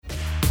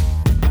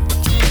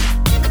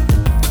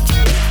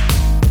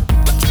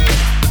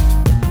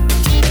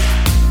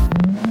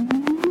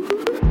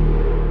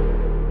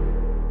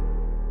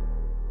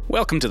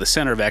Welcome to the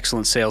Center of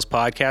Excellence Sales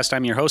Podcast.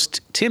 I'm your host,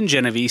 Tim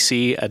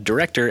Genovese, a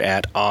director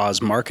at Oz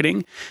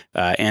Marketing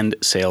and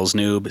Sales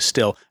Noob.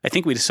 Still, I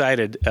think we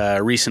decided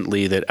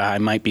recently that I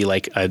might be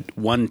like a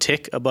one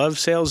tick above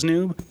Sales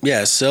Noob.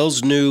 Yeah,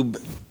 Sales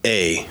Noob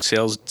A.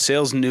 Sales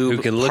Noob.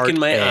 Who can look in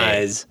my A.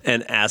 eyes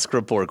and ask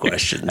rapport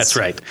questions. That's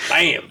right.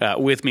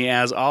 Bam! With me,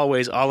 as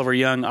always, Oliver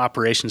Young,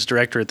 Operations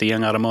Director at the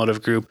Young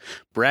Automotive Group,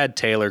 Brad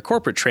Taylor,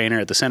 Corporate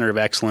Trainer at the Center of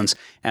Excellence,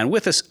 and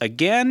with us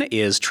again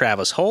is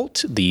Travis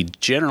Holt, the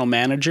General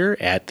Manager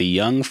at the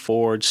Young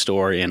Ford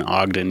store in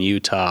Ogden,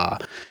 Utah.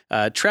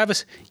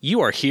 Travis,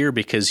 you are here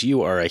because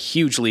you are a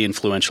hugely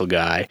influential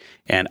guy,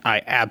 and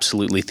I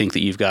absolutely think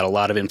that you've got a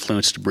lot of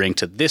influence to bring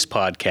to this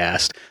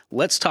podcast.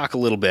 Let's talk a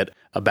little bit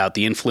about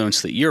the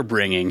influence that you're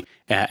bringing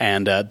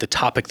and the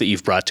topic that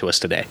you've brought to us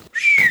today.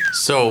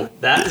 So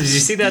Did you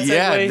see that segue?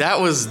 Yeah, that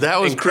was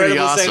pretty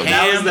Incredible awesome. segue.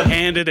 That was the-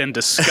 Ham-handed and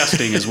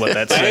disgusting is what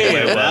that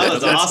segue was. That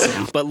was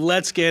awesome. But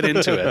let's get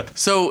into it.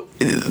 So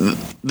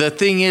the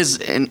thing is,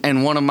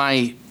 and one of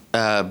my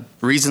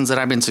reasons that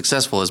I've been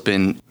successful has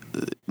been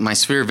my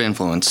sphere of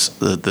influence,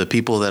 the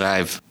people that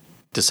I've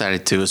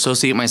decided to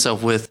associate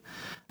myself with,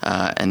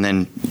 and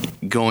then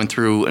going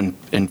through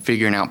and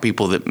figuring out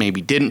people that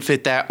maybe didn't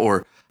fit that,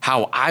 or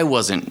how I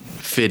wasn't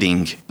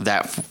fitting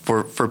that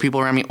for people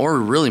around me, or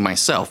really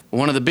myself.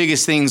 One of the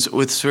biggest things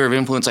with sphere of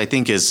influence, I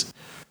think, is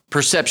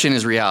perception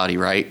is reality,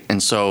 right?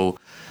 And so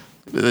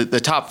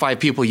the top 5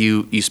 people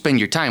you spend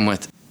your time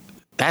with,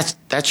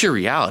 that's your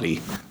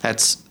reality.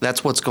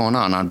 That's what's going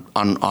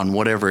on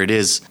whatever it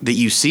is that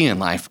you see in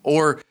life.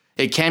 Or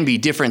it can be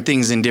different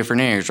things in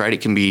different areas, right? It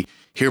can be,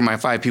 here are my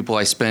 5 people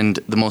I spend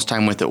the most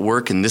time with at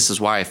work, and this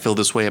is why I feel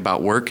this way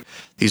about work.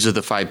 These are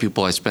the 5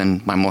 people I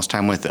spend my most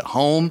time with at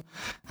home,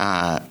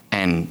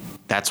 and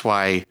that's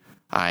why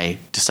I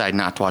decide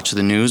not to watch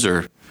the news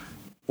or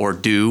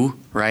do,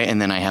 right?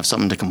 And then I have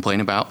something to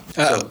complain about.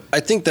 I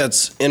think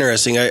that's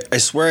interesting. I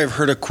swear I've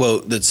heard a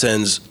quote that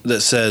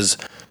says,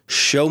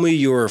 "Show me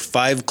your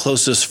 5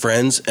 closest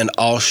friends, and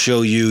I'll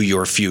show you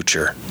your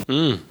future."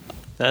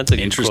 That's a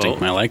good Interesting.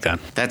 quote. I like that.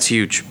 That's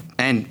huge.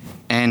 And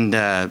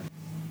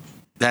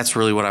that's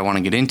really what I want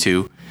to get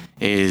into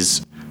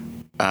is,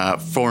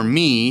 for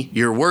me,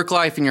 your work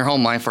life and your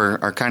home life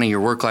are kind of your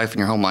work life and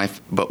your home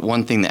life. But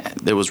one thing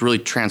that was really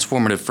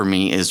transformative for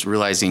me is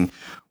realizing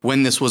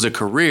when this was a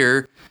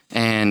career,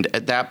 and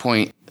at that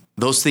point,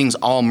 those things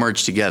all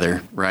merged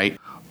together, right?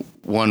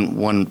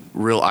 One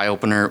real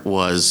eye-opener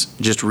was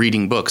just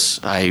reading books.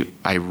 I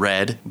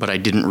read, but I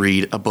didn't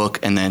read a book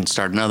and then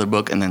start another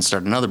book and then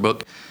start another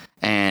book.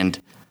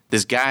 And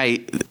this guy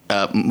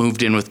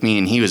moved in with me,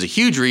 and he was a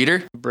huge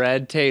reader.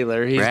 Brad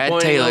Taylor. He's Brad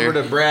pointing Taylor.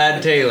 over to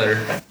Brad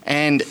Taylor.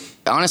 And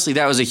honestly,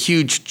 that was a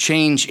huge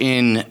change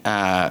in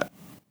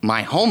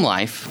my home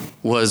life.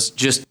 Was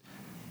just,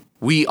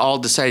 we all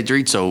decided to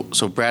read. So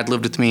Brad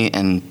lived with me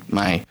and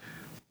my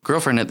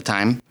girlfriend at the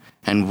time,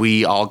 and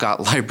we all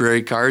got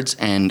library cards,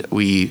 and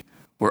we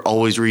were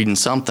always reading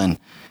something.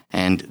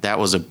 And that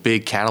was a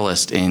big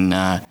catalyst in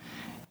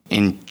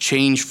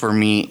change for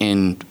me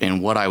in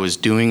what I was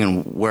doing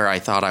and where I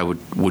thought I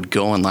would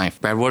go in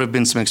life. Brad, what have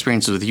been some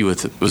experiences with you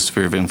with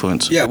sphere of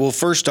influence? Yeah, well,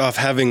 first off,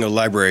 having a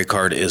library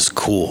card is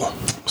cool.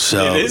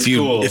 So It is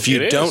cool. if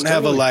you It don't is,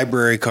 have a totally.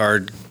 library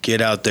card,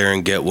 get out there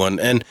and get one.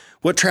 And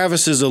what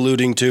Travis is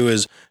alluding to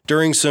is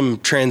during some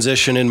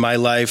transition in my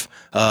life,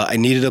 I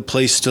needed a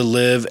place to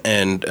live,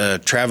 and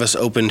Travis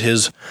opened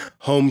his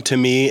home to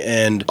me.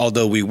 And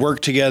although we work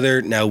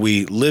together, now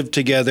we live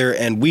together,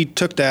 and we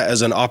took that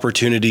as an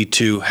opportunity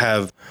to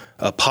have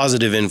a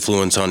positive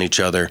influence on each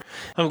other.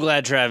 I'm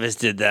glad Travis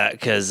did that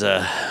because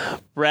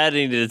Brad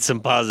needed some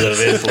positive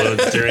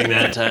influence during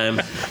that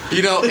time.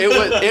 You know,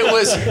 it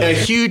was a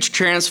huge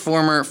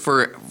transformer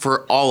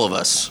for all of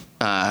us.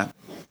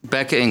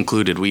 Becca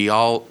included. We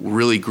all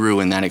really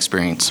grew in that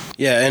experience.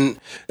 Yeah, and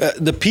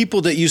the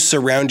people that you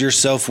surround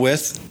yourself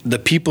with, the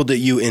people that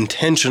you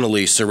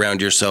intentionally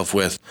surround yourself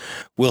with,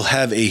 will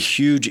have a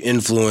huge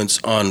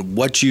influence on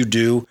what you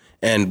do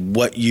and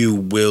what you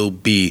will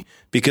be.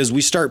 Because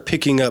we start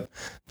picking up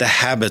the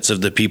habits of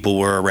the people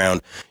we're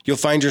around. You'll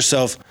find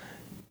yourself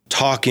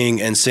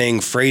talking and saying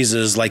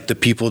phrases like the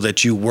people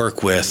that you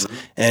work with.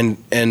 And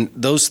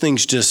those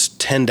things just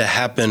tend to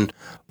happen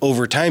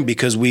over time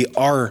because we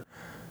are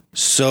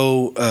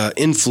so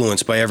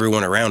influenced by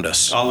everyone around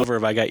us. Oliver,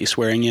 have I got you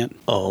swearing yet?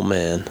 Oh,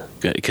 man.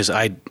 Good, because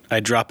I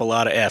drop a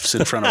lot of F's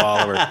in front of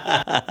Oliver.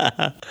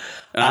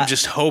 And I'm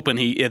just hoping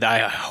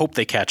I hope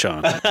they catch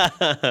on.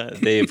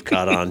 They've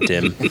caught on,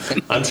 Tim.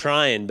 I'm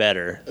trying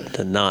better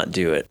to not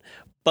do it.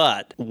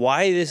 But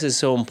why this is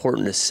so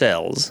important to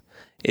sales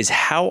is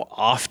how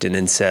often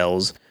in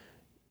sales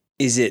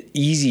is it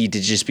easy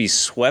to just be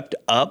swept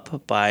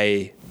up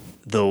by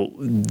the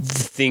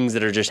things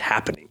that are just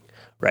happening,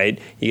 right?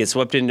 You get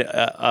swept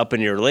up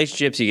in your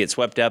relationships, you get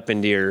swept up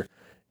into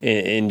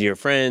your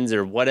friends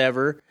or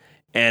whatever.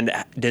 And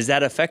does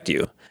that affect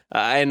you?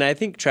 And I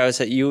think, Travis,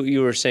 that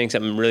you were saying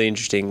something really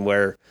interesting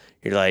where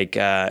you're like,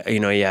 you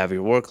have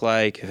your work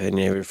life and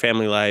you have your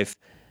family life,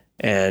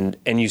 and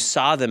you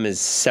saw them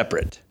as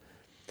separate.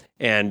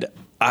 And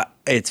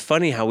it's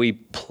funny how we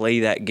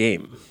play that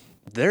game.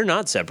 They're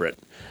not separate.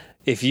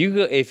 If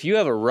you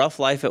have a rough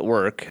life at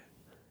work,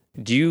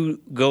 do you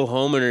go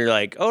home and you're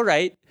like, all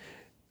right,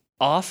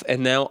 off,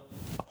 and now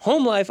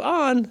home life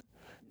on?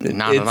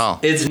 Not at all.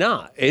 It's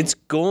not.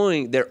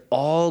 They're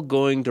all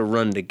going to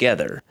run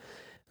together,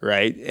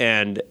 right?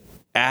 And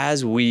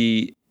as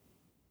we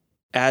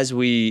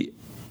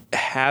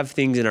have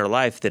things in our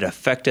life that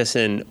affect us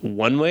in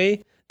one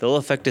way, they'll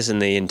affect us in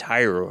the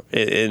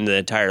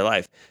entire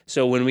life.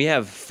 So when we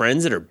have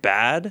friends that are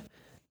bad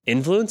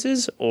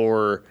influences,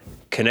 or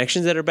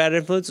connections that are bad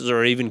influences,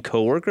 or even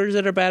coworkers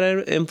that are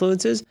bad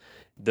influences,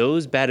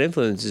 those bad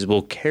influences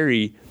will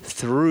carry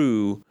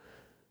through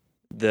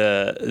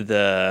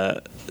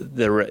the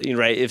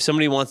right. If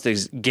somebody wants to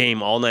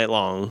game all night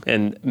long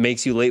and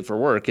makes you late for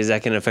work, is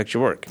that going to affect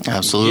your work?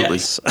 Absolutely.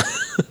 Yes.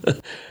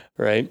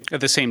 Right. At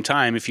the same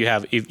time,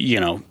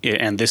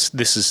 and this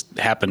has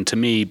happened to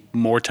me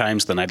more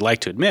times than I'd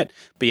like to admit,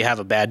 but you have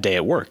a bad day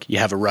at work, you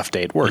have a rough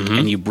day at work,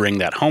 and you bring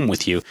that home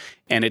with you,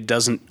 and it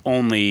doesn't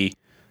only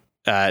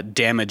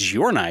damage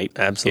your night.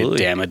 Absolutely. It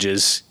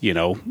damages,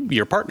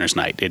 your partner's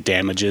night. It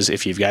damages,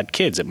 if you've got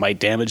kids, it might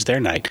damage their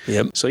night.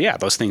 Yep. So yeah,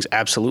 those things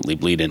absolutely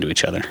bleed into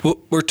each other. Well,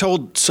 we're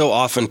told so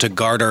often to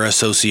guard our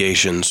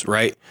associations,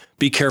 right?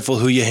 Be careful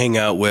who you hang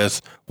out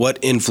with, what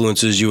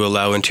influences you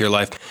allow into your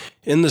life.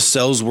 In the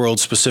sales world,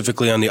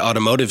 specifically on the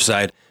automotive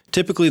side,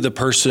 typically the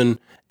person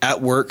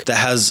at work that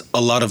has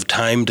a lot of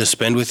time to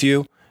spend with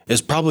you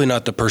is probably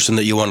not the person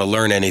that you want to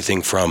learn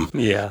anything from.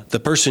 Yeah. The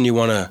person you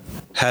want to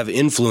have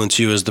influence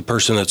you is the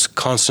person that's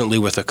constantly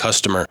with a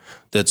customer,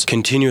 that's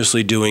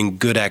continuously doing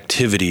good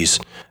activities,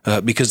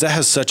 because that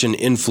has such an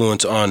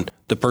influence on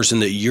the person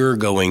that you're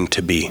going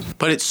to be.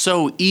 But it's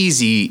so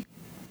easy.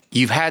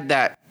 You've had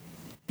that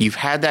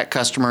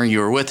customer, you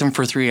were with them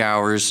for 3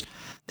 hours.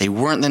 They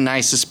weren't the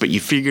nicest, but you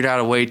figured out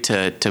a way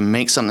to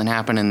make something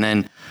happen. And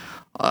then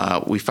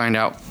we find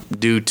out,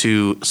 due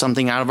to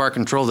something out of our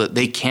control, that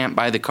they can't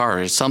buy the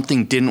car.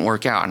 Something didn't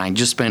work out. And I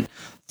just spent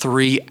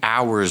 3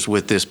 hours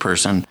with this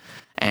person.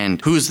 And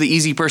who's the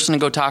easy person to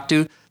go talk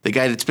to? The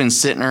guy that's been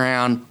sitting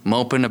around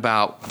moping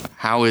about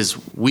how his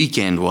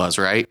weekend was,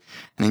 right?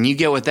 And then you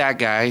get with that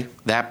guy,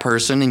 that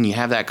person, and you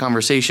have that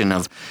conversation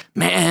of,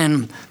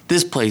 man,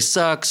 this place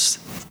sucks.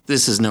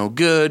 This is no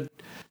good.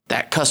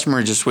 That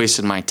customer just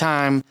wasted my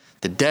time.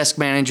 The desk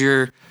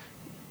manager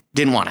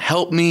didn't want to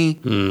help me.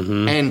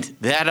 Mm-hmm. And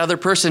that other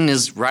person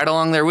is right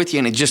along there with you,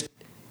 and it just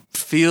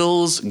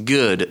feels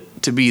good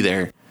to be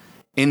there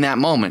in that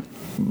moment.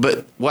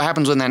 But what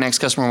happens when that next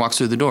customer walks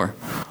through the door?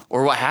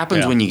 Or what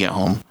happens when you get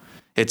home?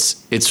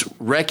 It's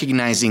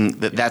recognizing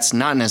that that's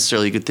not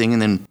necessarily a good thing,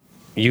 and then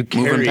you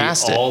carry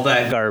all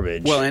that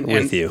garbage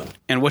with you.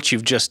 And what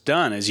you've just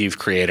done is you've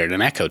created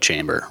an echo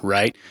chamber,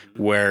 right?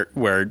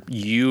 Where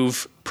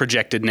you've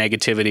projected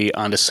negativity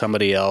onto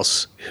somebody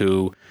else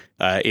who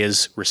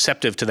is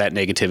receptive to that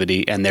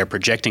negativity, and they're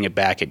projecting it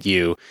back at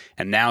you.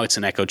 And now it's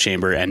an echo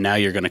chamber, and now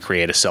you're going to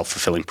create a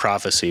self-fulfilling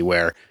prophecy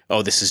where,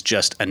 oh, this is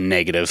just a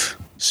negative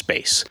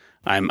space.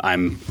 I'm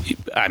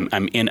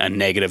in a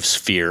negative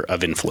sphere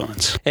of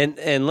influence.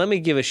 And let me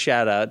give a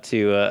shout out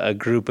to a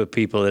group of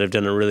people that have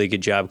done a really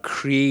good job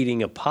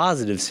creating a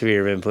positive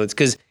sphere of influence,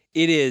 because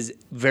it is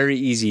very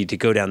easy to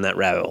go down that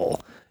rabbit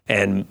hole.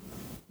 And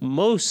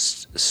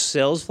most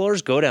sales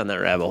floors go down that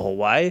rabbit hole.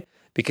 Why?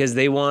 Because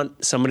they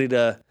want somebody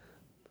to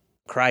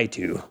cry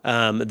to.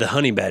 The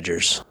honey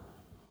badgers.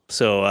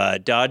 So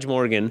Dodge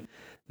Morgan,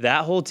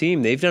 that whole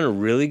team, they've done a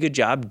really good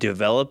job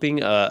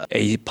developing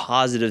a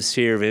positive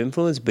sphere of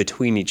influence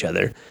between each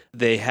other.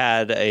 They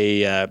had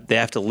they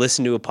have to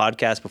listen to a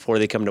podcast before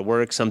they come to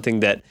work,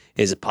 something that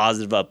is a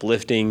positive,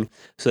 uplifting,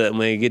 so that when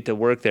they get to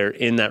work, they're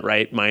in that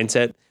right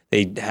mindset.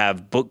 They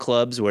have book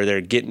clubs where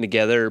they're getting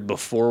together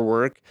before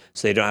work,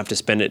 so they don't have to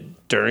spend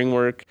it during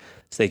work,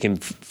 so they can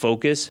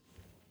focus.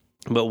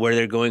 But where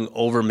they're going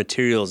over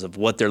materials of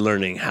what they're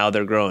learning, how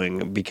they're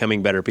growing,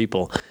 becoming better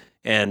people.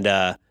 And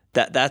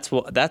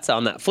that's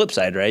on that flip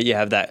side, right? You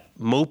have that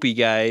mopey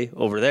guy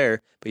over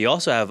there, but you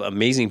also have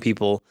amazing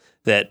people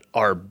that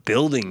are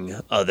building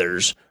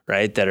others,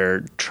 right? That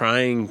are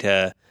trying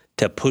to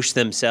push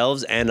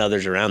themselves and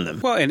others around them.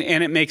 Well, and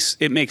it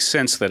makes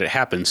sense that it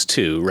happens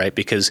too, right?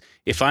 Because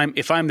if I'm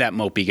that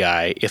mopey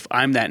guy, if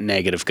I'm that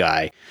negative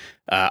guy,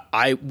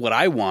 what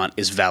I want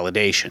is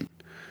validation.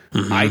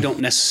 Mm-hmm. I don't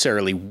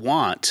necessarily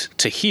want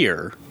to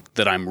hear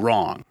that I'm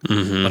wrong,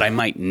 but I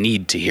might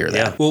need to hear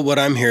that. Well, what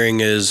I'm hearing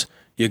is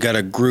you got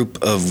a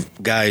group of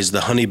guys,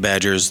 the honey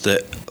badgers,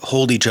 that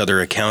hold each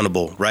other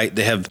accountable, right?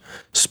 They have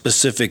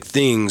specific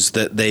things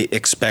that they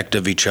expect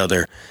of each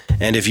other.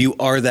 And if you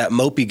are that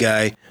mopey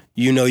guy,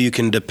 you know you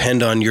can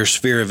depend on your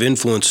sphere of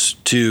influence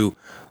to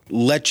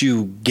let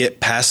you get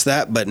past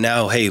that. But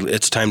now, hey,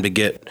 it's time to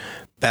get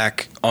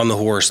back on the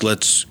horse.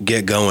 Let's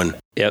get going.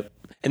 Yep.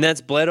 And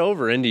that's bled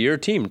over into your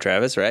team,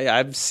 Travis, right?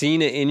 I've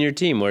seen it in your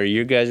team where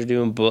you guys are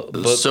doing book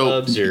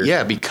clubs.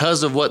 Yeah,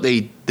 because of what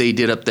they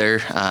did up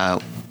there,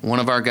 one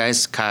of our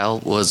guys, Kyle,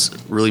 was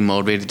really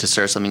motivated to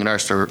start something at our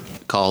store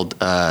called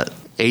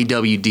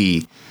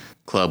AWD,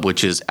 club,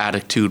 which is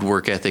attitude,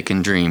 work ethic,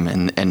 and dream.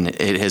 And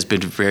it has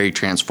been very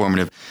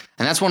transformative.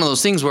 And that's one of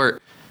those things where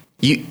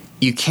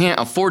you can't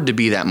afford to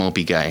be that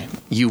mopey guy.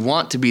 You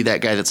want to be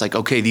that guy that's like,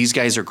 okay, these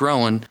guys are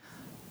growing.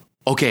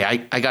 Okay,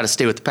 I got to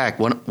stay with the pack.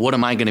 What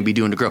am I going to be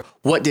doing to grow?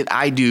 What did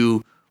I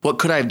do? What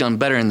could I have done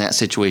better in that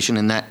situation?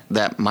 And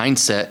that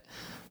mindset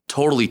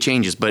totally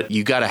changes. But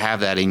you got to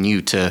have that in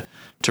you to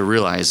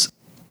realize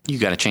you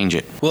got to change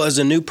it. Well, as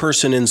a new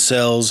person in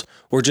sales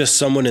or just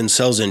someone in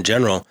sales in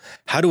general,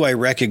 how do I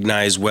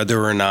recognize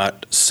whether or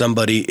not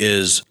somebody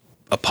is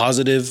a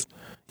positive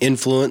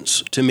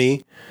influence to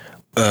me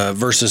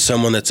versus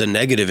someone that's a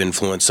negative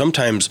influence?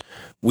 Sometimes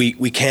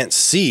we can't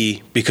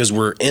see because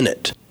we're in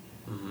it.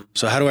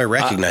 So how do I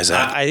recognize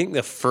that? I think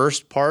the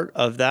first part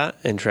of that,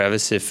 and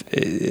Travis, if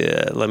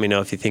let me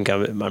know if you think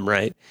I'm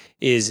right,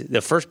 is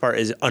the first part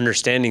is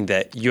understanding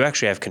that you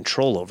actually have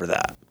control over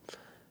that.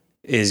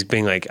 Is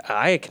being like,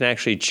 I can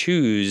actually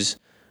choose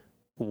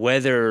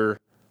whether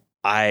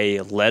I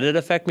let it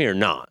affect me or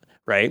not,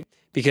 right?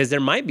 Because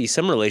there might be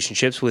some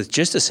relationships with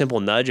just a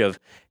simple nudge of,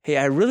 hey,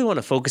 I really want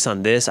to focus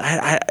on this.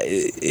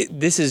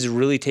 This is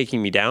really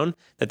taking me down.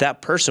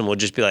 That person will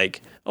just be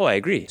like, oh, I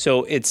agree.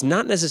 So it's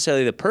not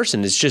necessarily the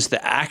person. It's just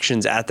the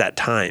actions at that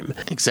time.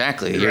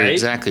 Exactly. You're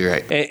exactly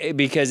right.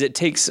 Because it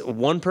takes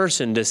one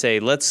person to say,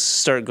 let's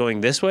start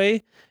going this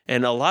way.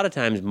 And a lot of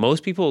times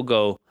most people will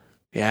go,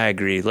 yeah, I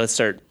agree. Let's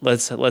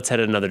head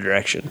another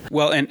direction.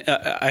 Well, and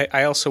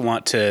I also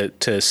want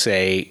to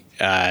say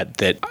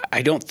that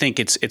I don't think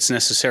it's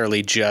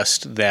necessarily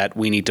just that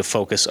we need to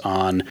focus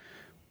on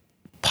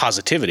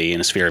positivity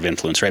in a sphere of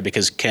influence, right?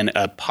 Because can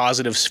a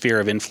positive sphere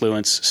of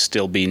influence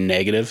still be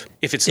negative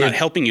if it's not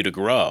helping you to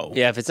grow?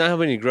 Yeah, if it's not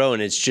helping you grow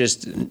and it's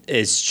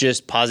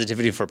just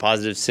positivity for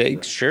positive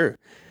sake, sure.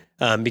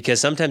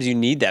 Because sometimes you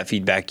need that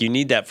feedback. You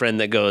need that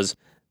friend that goes,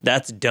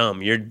 that's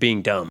dumb. You're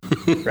being dumb,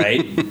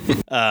 right?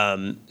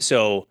 And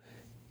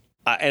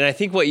I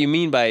think what you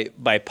mean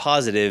by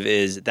positive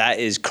is that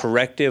is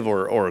corrective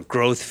or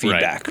growth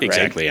feedback, right?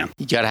 Exactly, yeah.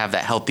 You got to have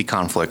that healthy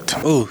conflict.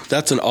 Oh,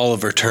 that's an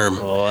Oliver term.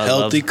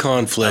 Healthy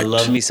conflict. I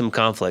love me some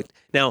conflict.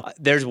 Now,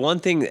 there's one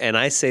thing, and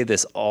I say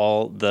this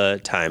all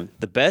the time.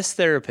 The best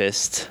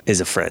therapist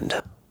is a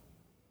friend.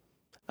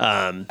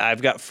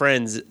 I've got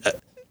friends...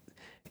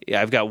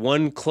 I've got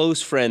one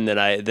close friend that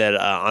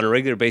on a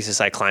regular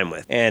basis I climb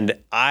with, and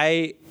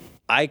I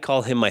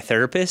call him my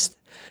therapist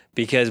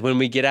because when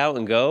we get out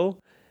and go,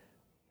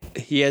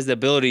 he has the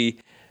ability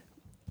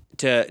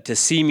to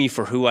see me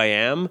for who I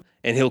am,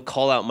 and he'll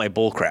call out my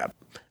bullcrap,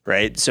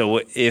 right? So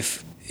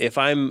if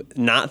I'm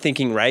not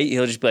thinking right,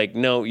 he'll just be like,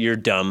 "No, you're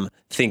dumb.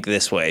 Think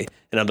this way,"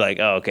 and I'm like,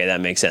 "Oh, okay,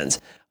 that makes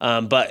sense."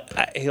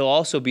 But he'll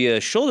also be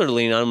a shoulder to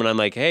lean on when I'm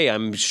like, "Hey,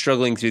 I'm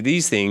struggling through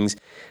these things."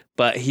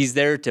 But he's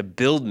there to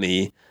build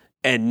me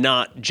and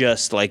not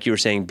just, like you were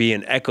saying, be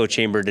an echo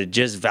chamber to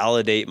just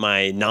validate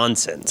my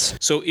nonsense.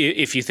 So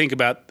if you think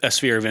about a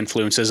sphere of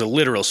influence as a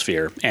literal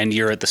sphere and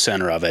you're at the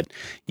center of it,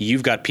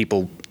 you've got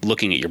people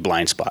looking at your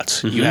blind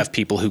spots. Mm-hmm. You have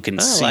people who can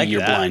see like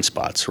your blind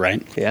spots,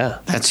 right? Yeah.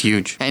 That's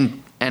huge.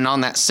 And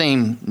on that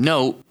same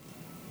note,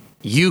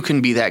 you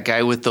can be that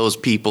guy with those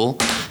people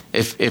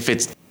if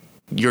it's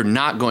you're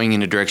not going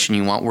in a direction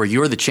you want, where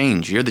you're the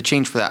change. You're the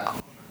change for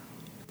that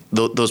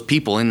those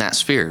people in that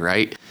sphere,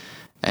 right?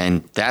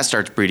 And that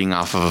starts breeding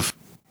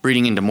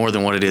into more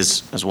than what it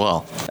is as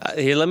well.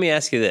 Here, let me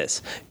ask you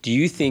this. Do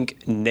you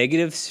think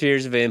negative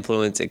spheres of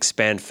influence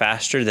expand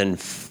faster than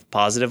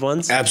positive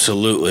ones?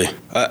 Absolutely.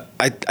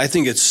 I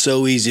think it's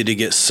so easy to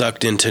get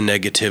sucked into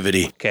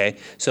negativity. Okay,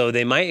 so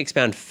they might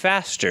expand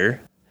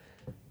faster.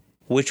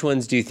 Which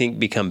ones do you think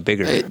become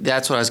bigger?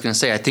 That's what I was going to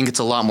say. I think it's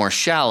a lot more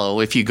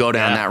shallow if you go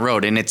down that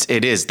road. And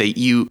it is that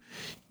you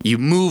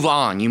move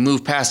on, you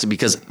move past it,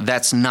 because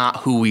that's not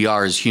who we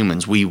are as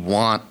humans. We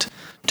want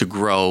to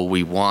grow.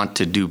 We want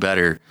to do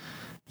better.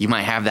 You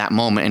might have that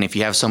moment, and if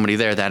you have somebody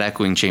there, that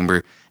echoing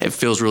chamber, it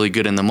feels really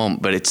good in the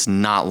moment, but it's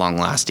not long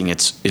lasting.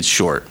 It's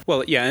short.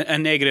 Well, yeah, a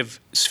negative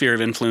sphere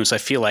of influence, I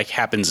feel like,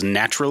 happens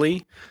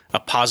naturally. A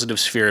positive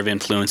sphere of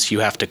influence, you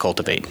have to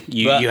cultivate.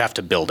 You have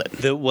to build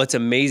it. What's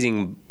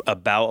amazing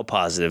about a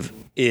positive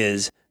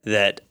is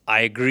that I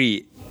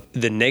agree,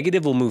 the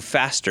negative will move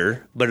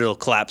faster, but it'll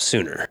collapse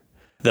sooner.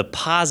 The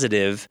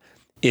positive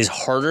is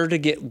harder to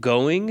get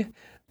going,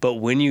 but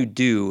when you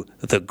do,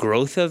 the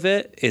growth of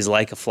it is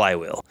like a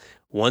flywheel.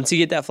 Once you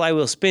get that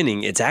flywheel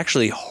spinning, it's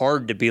actually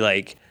hard to be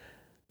like,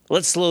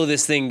 let's slow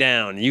this thing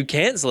down. You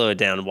can't slow it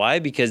down. Why?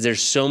 Because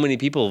there's so many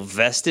people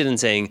vested in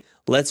saying,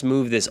 let's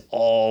move this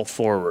all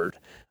forward.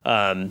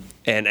 And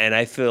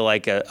I feel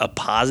like a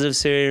positive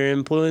sphere of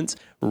influence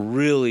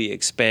really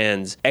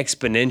expands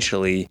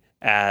exponentially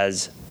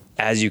as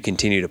you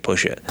continue to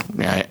push it.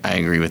 Yeah, I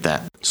agree with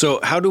that.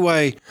 So how do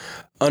I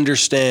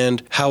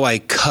understand how I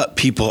cut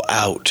people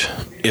out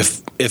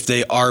if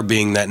they are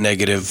being that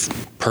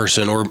negative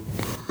person, or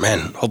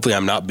hopefully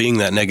I'm not being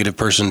that negative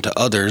person to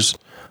others,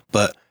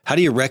 but how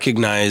do you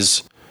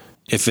recognize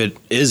if it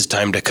is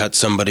time to cut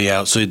somebody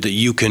out so that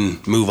you can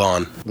move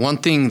on? One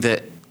thing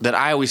that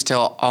I always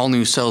tell all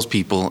new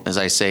salespeople is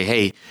I say,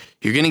 hey,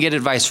 you're going to get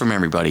advice from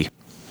everybody.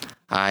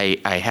 I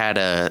had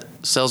a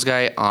sales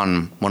guy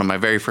on one of my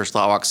very first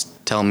lot walks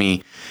tell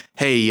me,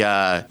 hey,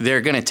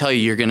 they're going to tell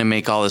you're going to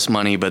make all this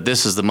money, but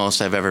this is the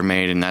most I've ever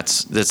made, and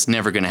that's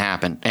never going to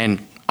happen.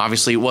 And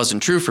obviously it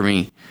wasn't true for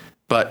me,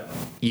 but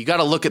you got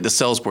to look at the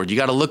sales board. You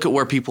got to look at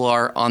where people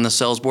are on the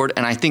sales board,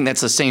 and I think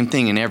that's the same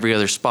thing in every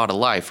other spot of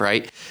life,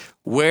 right?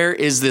 Where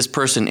is this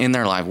person in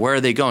their life? Where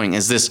are they going?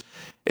 Is this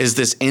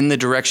in the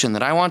direction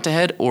that I want to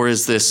head, or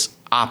is this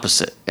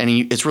opposite? And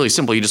it's really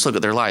simple. You just look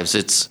at their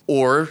lives.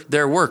 Or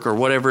their work, or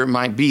whatever it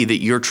might be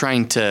that you're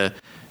trying to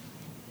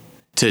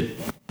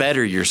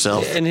better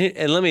yourself. And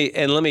let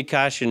me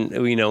caution,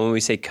 when we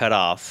say cut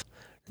off,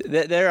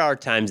 there are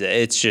times that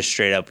it's just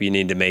straight up you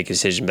need to make a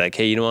decision, like,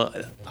 hey, you know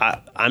what,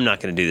 I'm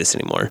not going to do this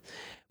anymore.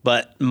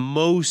 But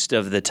most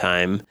of the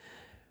time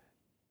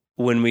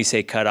when we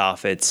say cut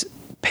off, it's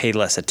pay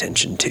less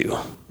attention to,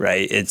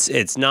 right?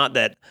 It's not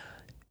that,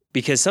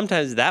 because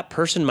sometimes that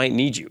person might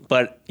need you,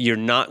 but you're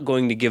not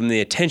going to give them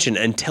the attention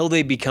until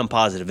they become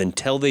positive,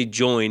 until they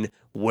join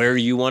where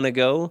you want to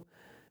go.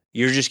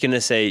 You're just going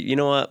to say, you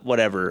know what,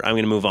 whatever, I'm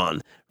going to move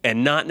on,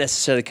 and not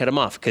necessarily cut them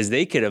off, because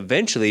they could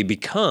eventually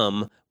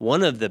become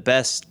one of the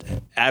best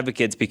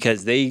advocates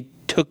because they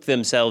took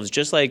themselves,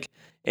 just like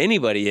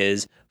anybody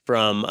is,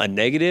 from a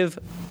negative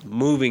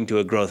moving to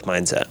a growth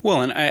mindset.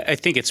 Well, and I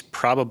think it's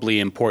probably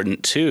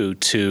important too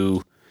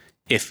to,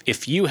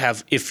 if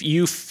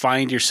you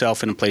find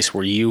yourself in a place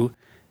where you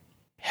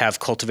have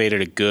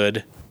cultivated a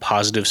good,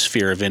 positive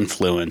sphere of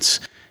influence,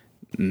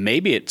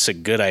 maybe it's a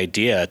good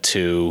idea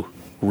to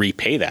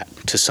repay that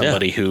to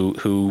somebody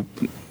who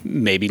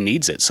maybe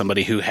needs it,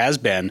 somebody who has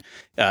been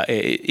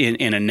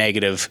in a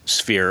negative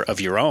sphere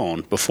of your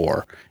own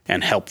before,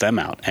 and help them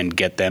out and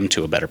get them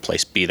to a better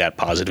place. Be that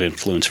positive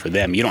influence for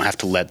them. You don't have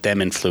to let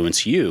them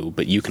influence you,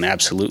 but you can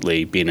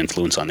absolutely be an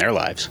influence on their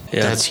lives.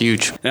 Yeah, that's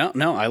huge.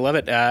 No, I love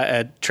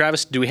it.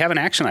 Travis, do we have an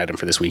action item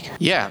for this week?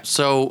 Yeah,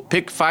 so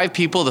pick 5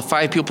 people, the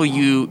 5 people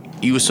you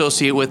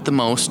associate with the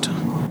most,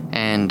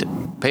 and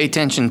pay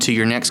attention to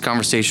your next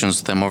conversations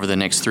with them over the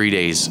next 3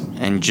 days,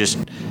 and just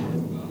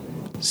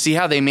see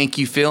how they make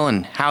you feel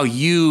and how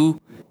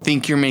you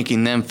think you're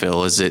making them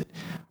feel.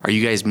 Are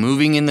you guys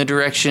moving in the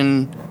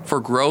direction for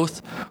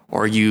growth,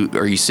 or are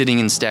you sitting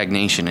in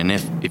stagnation? And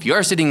if you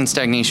are sitting in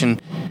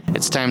stagnation,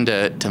 it's time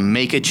to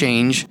make a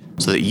change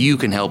so that you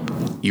can help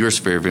your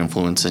sphere of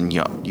influence, and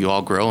you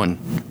all grow and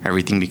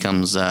everything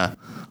becomes a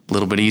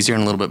little bit easier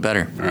and a little bit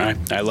better. All right.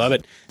 I love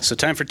it. So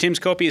time for Tim's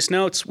copious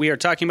notes. We are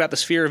talking about the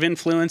sphere of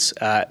influence.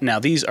 Now,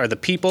 these are the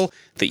people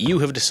that you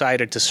have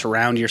decided to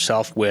surround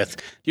yourself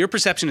with. Your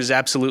perception is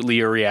absolutely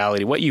your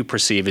reality. What you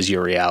perceive is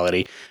your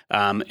reality.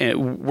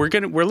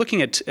 We're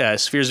looking at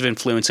spheres of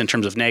influence in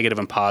terms of negative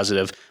and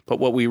positive, but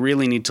what we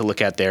really need to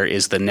look at there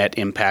is the net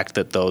impact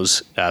that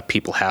those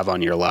people have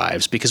on your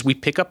lives, because we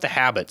pick up the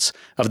habits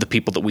of the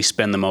people that we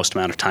spend the most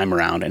amount of time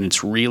around, and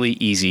it's really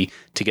easy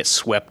to get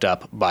swept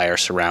up by our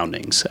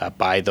surroundings,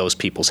 by those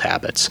people's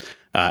habits.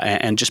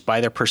 And just by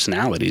their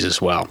personalities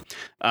as well.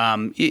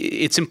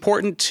 It's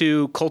important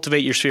to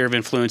cultivate your sphere of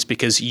influence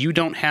because you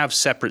don't have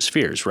separate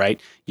spheres,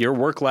 right? Your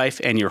work life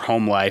and your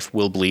home life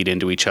will bleed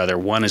into each other.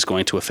 One is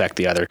going to affect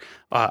the other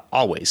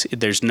always.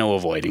 There's no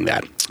avoiding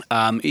that.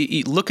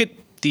 Look at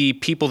the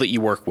people that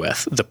you work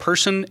with. The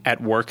person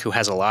at work who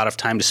has a lot of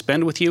time to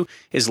spend with you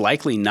is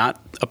likely not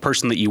a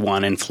person that you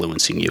want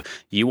influencing you.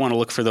 You want to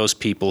look for those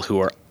people who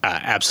are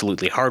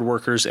absolutely hard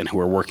workers and who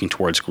are working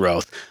towards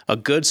growth. A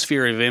good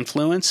sphere of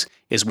influence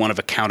is one of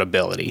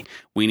accountability.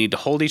 We need to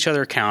hold each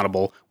other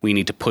accountable. We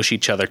need to push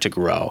each other to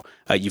grow.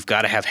 You've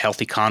got to have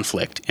healthy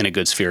conflict in a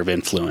good sphere of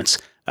influence.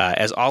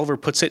 As Oliver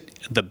puts it,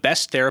 the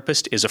best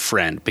therapist is a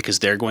friend, because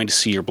they're going to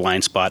see your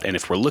blind spot. And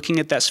if we're looking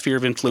at that sphere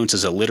of influence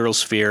as a literal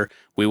sphere,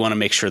 we want to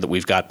make sure that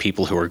we've got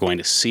people who are going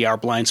to see our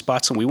blind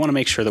spots, and we want to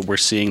make sure that we're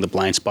seeing the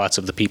blind spots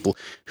of the people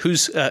who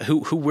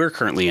we're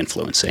currently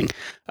influencing.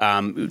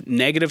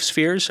 Negative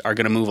spheres are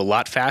going to move a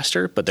lot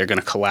faster, but they're going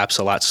to collapse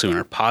a lot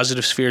sooner.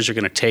 Positive spheres are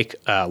going to take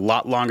a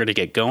lot longer to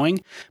get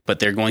going, but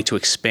they're going to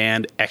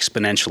expand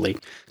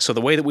exponentially. So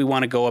the way that we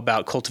want to go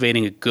about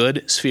cultivating a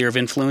good sphere of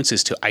influence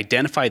is to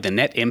identify the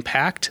net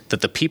impact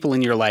that the people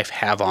in your life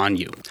have on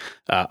you.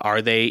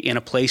 Are they in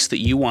a place that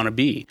you want to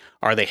be?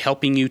 Are they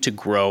helping you to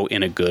grow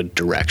in a good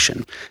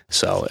direction?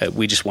 So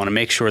we just want to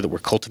make sure that we're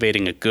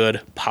cultivating a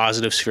good,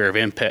 positive sphere of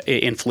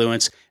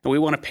influence, and we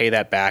want to pay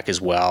that back as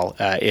well.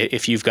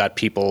 If you've got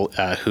people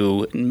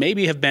who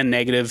maybe have been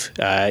negative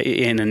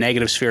in a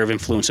negative sphere of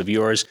influence of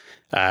yours,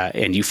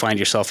 and you find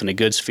yourself in a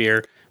good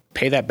sphere,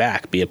 pay that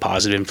back. Be a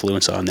positive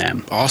influence on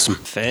them. Awesome.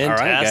 Fantastic. All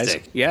right, guys.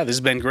 Yeah, this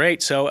has been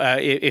great. So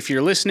if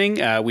you're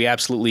listening, we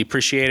absolutely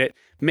appreciate it.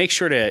 Make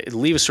sure to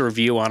leave us a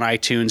review on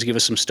iTunes, give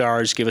us some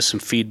stars, give us some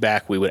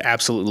feedback. We would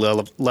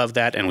absolutely love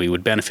that, and we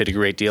would benefit a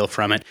great deal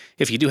from it.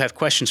 If you do have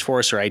questions for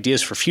us or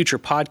ideas for future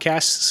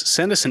podcasts,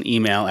 send us an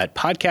email at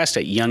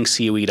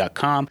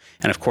podcast@youngcoe.com.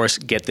 And, of course,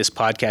 get this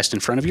podcast in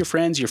front of your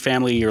friends, your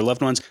family, your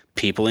loved ones,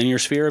 people in your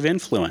sphere of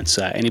influence,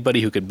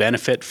 anybody who could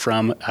benefit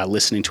from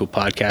listening to a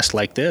podcast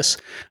like this.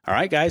 All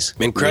right, guys.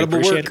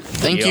 Incredible work.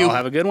 Thank you. All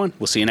have a good one.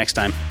 We'll see you next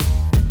time.